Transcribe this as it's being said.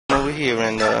over here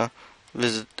and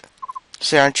visit.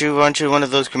 Say, aren't you one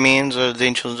of those Crimeans or the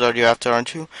angels are you after,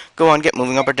 aren't you? Go on, get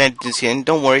moving. Up our identities here, and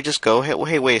don't worry, just go. Hey,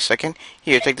 wait a second.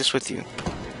 Here, take this with you.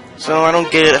 So I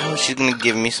don't get how she's gonna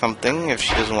give me something if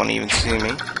she doesn't want to even see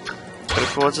me. But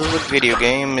if it was a video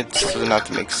game, it doesn't have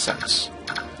to make sense.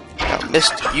 Now,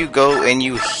 Mist, you go and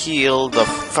you heal the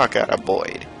fuck out of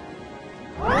Boyd.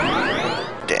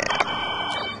 Damn.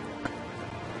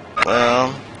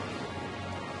 Well,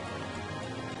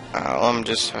 I'm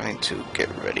just having to get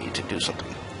ready to do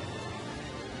something.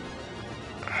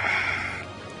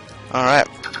 Alright.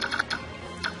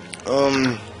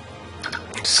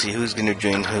 Let's see who's gonna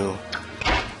join who.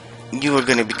 You are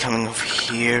gonna be coming over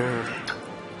here.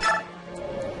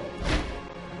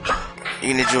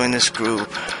 You're gonna join this group.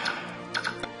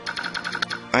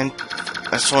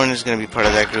 Soren is gonna be part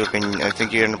of that group, and I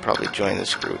think you're gonna probably join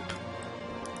this group.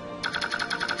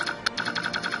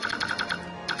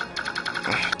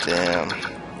 Damn.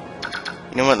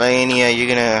 You know what, Laenia, you're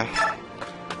gonna...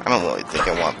 I don't really think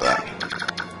I want that.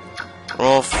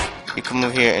 Rolf, you come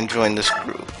over here and join this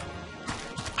group.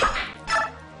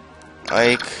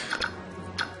 Ike,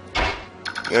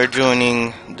 you're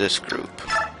joining this group.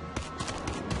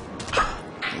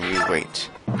 And you wait.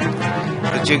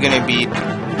 But you're gonna be...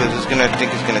 Because I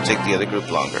think it's gonna take the other group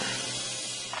longer.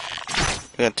 It's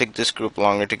gonna take this group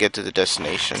longer to get to the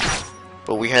destination.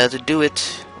 But we had to do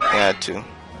it. We had to.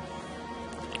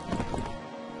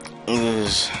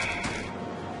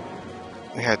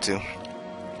 We had to.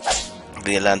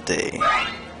 Vigilante.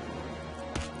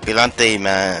 Vigilante,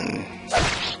 man.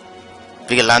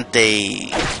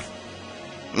 Vigilante.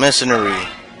 Mercenary.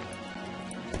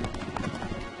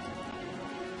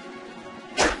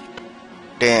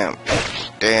 Damn.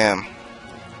 Damn.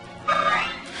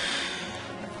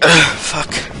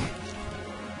 Fuck.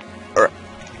 Alright.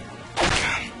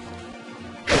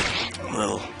 A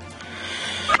little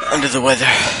under the weather,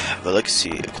 but let's see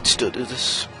if I can still do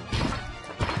this.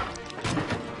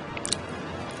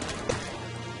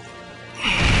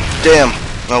 Damn.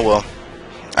 Oh well.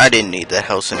 I didn't need that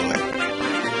house anyway.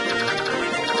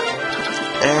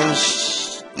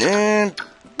 And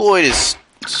Boyd is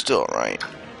still alright.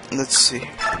 Let's see.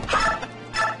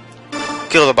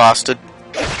 Kill the bastard.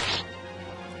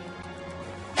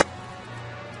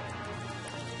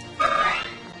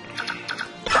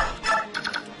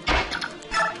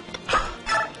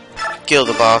 Kill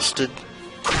the bastard.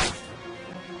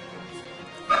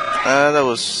 That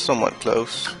was somewhat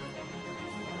close.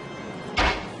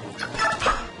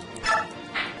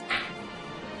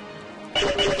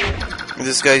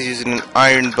 This guy's using an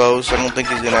iron bow, so I don't think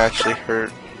he's gonna actually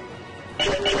hurt.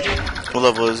 What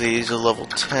level is he? He's a level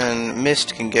 10.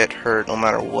 Mist can get hurt no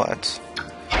matter what.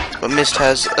 But Mist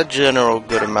has a general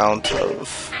good amount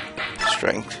of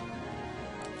strength.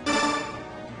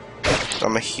 So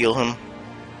I'm gonna heal him.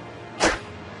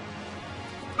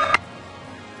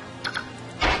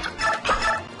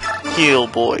 Heal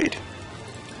Boyd.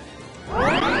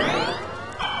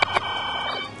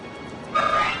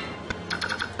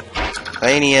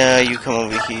 Laenia, you come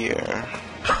over here.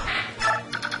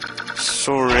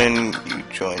 Soren, you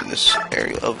join this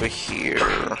area over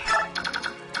here.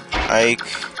 Ike,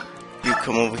 you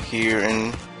come over here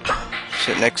and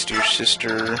sit next to your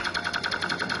sister.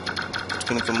 It's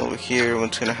gonna come over here.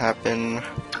 What's gonna happen?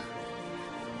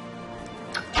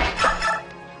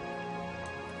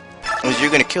 You're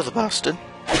gonna kill the bastard.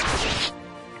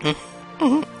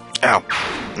 Ow.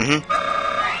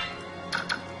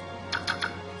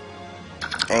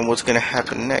 And what's gonna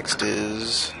happen next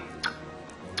is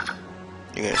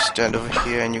you're gonna stand over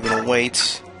here and you're gonna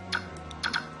wait.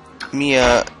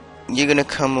 Mia, you're gonna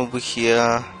come over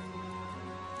here.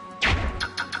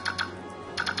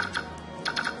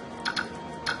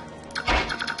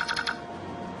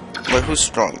 Wait, who's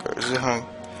stronger? Is it Hung?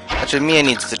 Actually, Mia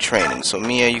needs the training, so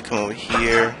Mia, you come over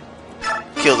here.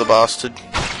 Kill the bastard.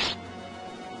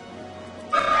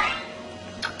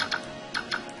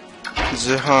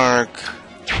 Zahark.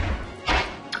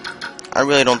 I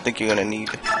really don't think you're gonna need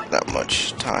that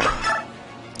much time.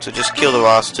 So just kill the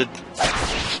bastard.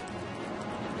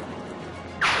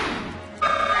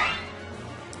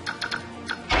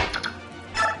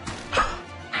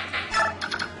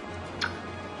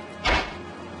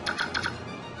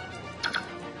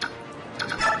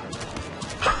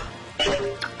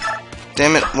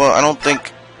 Damn it, well, I don't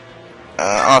think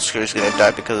Oscar is gonna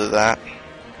die because of that.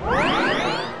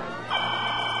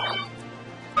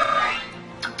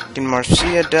 Can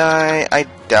Marcia die? I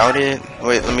doubt it.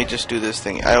 Wait, let me just do this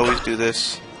thing. I always do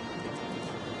this.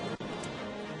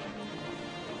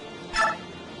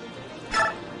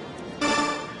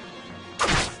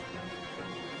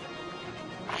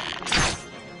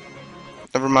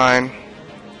 mind.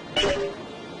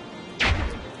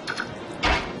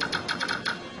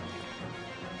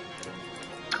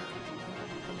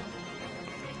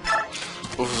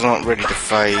 Wolf's not ready to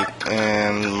fight,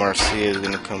 and Marcia is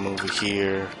gonna come over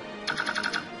here.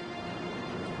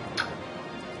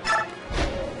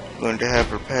 I'm going to have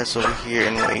her pass over here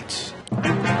and wait.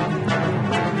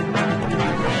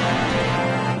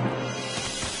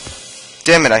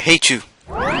 Damn it, I hate you.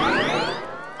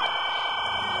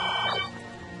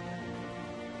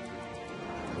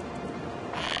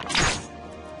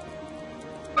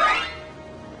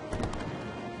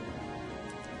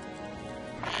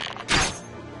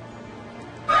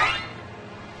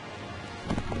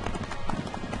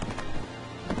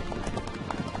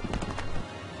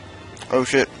 Oh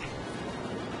shit.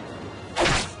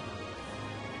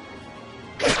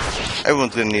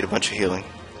 Everyone's gonna need a bunch of healing.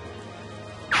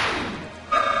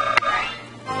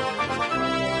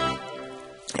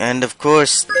 And of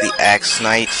course, the Axe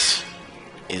Knight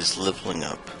is leveling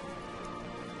up.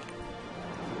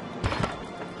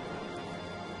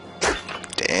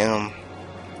 Damn.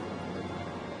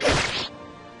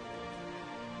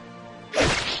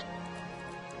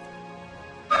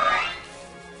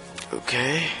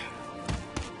 Okay.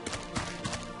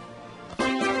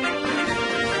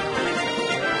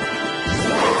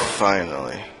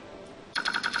 Finally.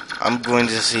 I'm going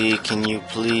to see, can you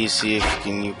please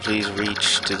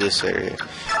reach to this area?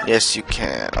 Yes, you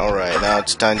can. Alright, now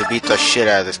it's time to beat the shit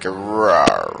out of this guy.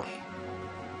 Rawr.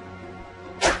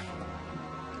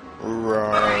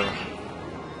 Rawr.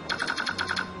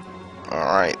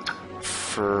 Alright.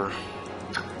 For...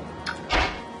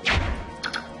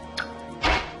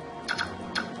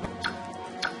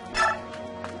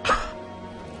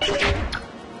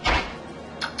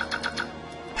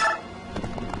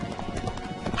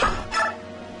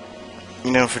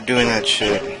 You know, for doing that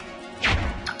shit.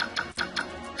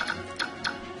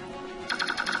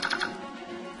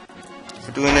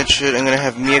 I'm gonna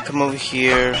have Mia come over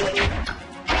here.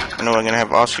 I know I'm gonna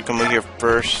have Oscar come over here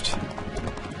first.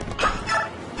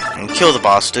 And kill the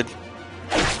bastard.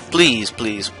 Please,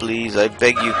 please, please, I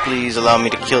beg you, please allow me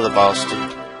to kill the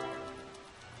bastard.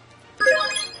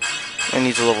 I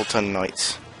need a level 10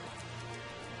 knights.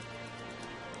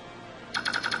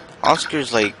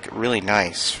 Oscar's like really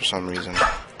nice for some reason.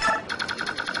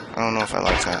 I don't know if I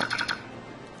like that.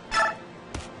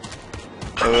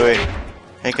 Oh, wait.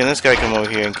 Hey, can this guy come over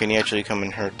here and can he actually come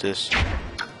and hurt this?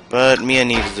 But Mia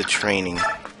needs the training.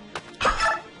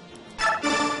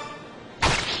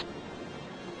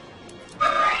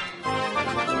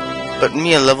 But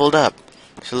Mia leveled up.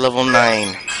 She's level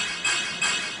 9.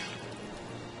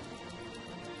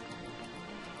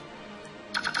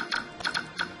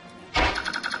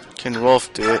 Can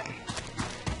Rolf do it?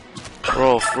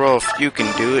 Rolf, you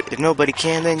can do it. If nobody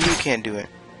can, then you can't do it.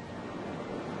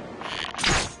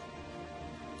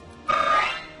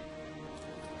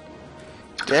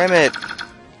 Damn it.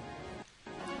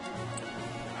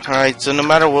 Alright, so no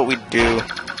matter what we do,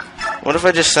 what if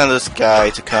I just send this guy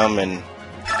to come and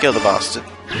kill the bastard?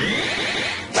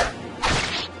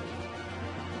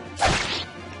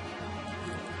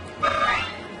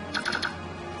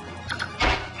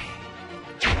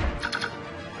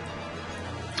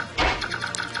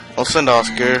 I'll send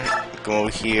Oscar. Come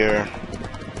over here.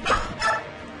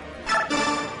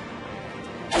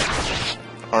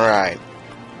 Alright.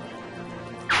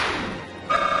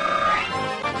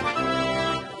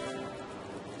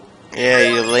 Yeah,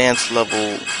 you Lance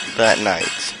level that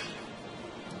night.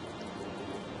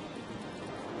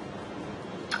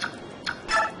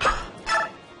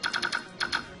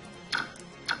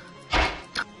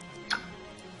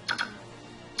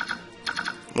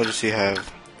 What does he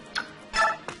have?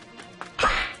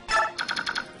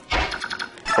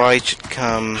 I should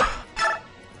come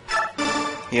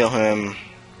heal him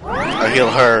or heal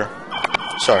her.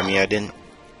 Sorry, me, I didn't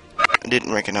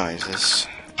recognize this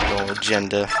little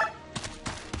agenda.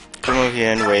 Come over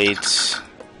here and wait.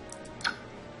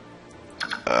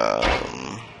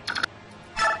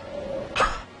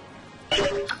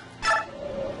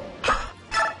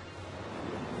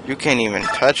 You can't even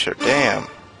touch her. Damn.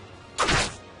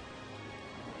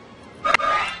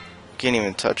 Can't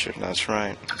even touch her. That's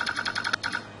right.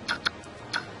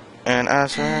 And I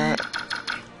said,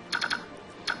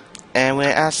 and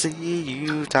when I see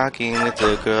you talking with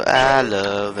the girl I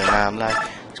love, and I'm like,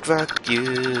 fuck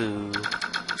you.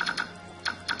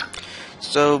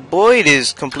 So Boyd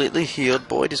is completely healed.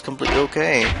 Boyd is completely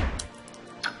okay.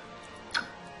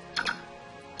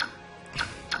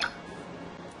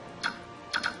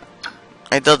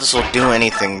 I doubt this will do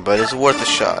anything, but it's worth a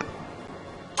shot.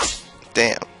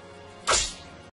 Damn.